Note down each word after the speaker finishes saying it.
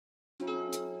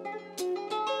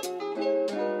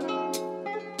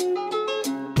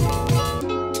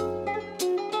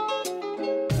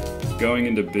Going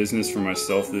into business for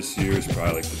myself this year is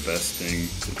probably like the best thing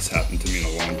that's happened to me in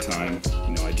a long time.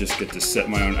 You know, I just get to set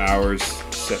my own hours,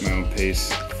 set my own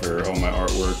pace for all my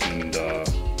artwork, and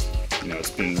you know, it's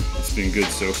been good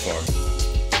so far.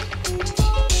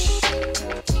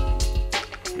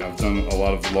 I've done a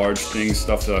lot of large things,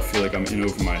 stuff that I feel like I'm in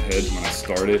over my head when I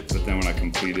start it, but then when I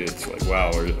complete it, it's like,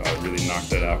 wow, I really knocked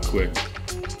that out quick.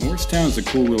 Morristown is a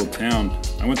cool little town.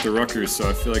 I went to Rutgers, so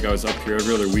I feel like I was up here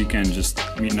every other weekend just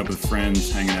meeting up with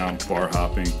friends, hanging out, bar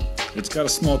hopping. It's got a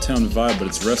small town vibe, but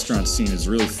its restaurant scene is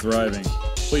really thriving.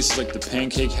 Places like the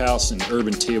Pancake House and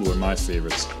Urban Table are my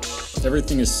favorites.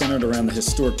 Everything is centered around the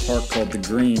historic park called The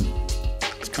Green.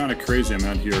 It's kind of crazy I'm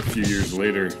out here a few years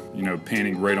later, you know,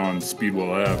 painting right on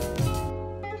Speedwell Ave.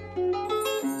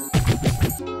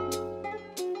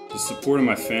 The support of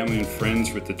my family and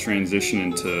friends with the transition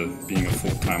into being a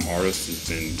full-time artist has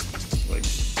been like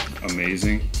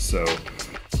amazing. So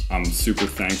I'm super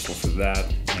thankful for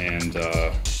that, and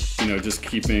you know, just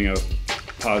keeping a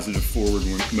positive forward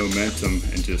momentum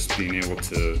and just being able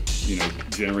to, you know,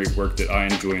 generate work that I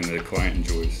enjoy and that the client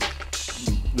enjoys.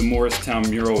 The Morristown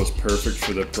mural was perfect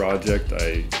for the project.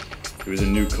 It was a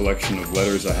new collection of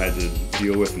letters I had to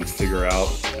deal with and figure out.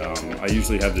 I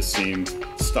usually have the same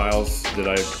styles that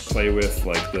I play with,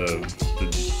 like the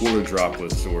water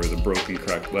droplets or the broken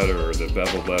cracked letter or the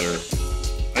beveled letter.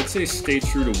 I'd say stay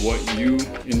true to what you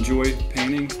enjoy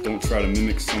painting. Don't try to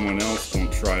mimic someone else.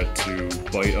 Don't try to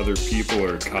bite other people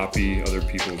or copy other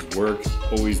people's work.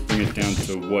 Always bring it down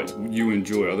to what you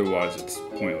enjoy, otherwise it's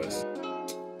pointless.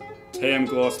 Hey, I'm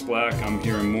Gloss Black. I'm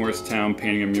here in Morristown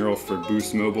painting a mural for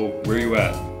Boost Mobile. Where are you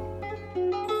at?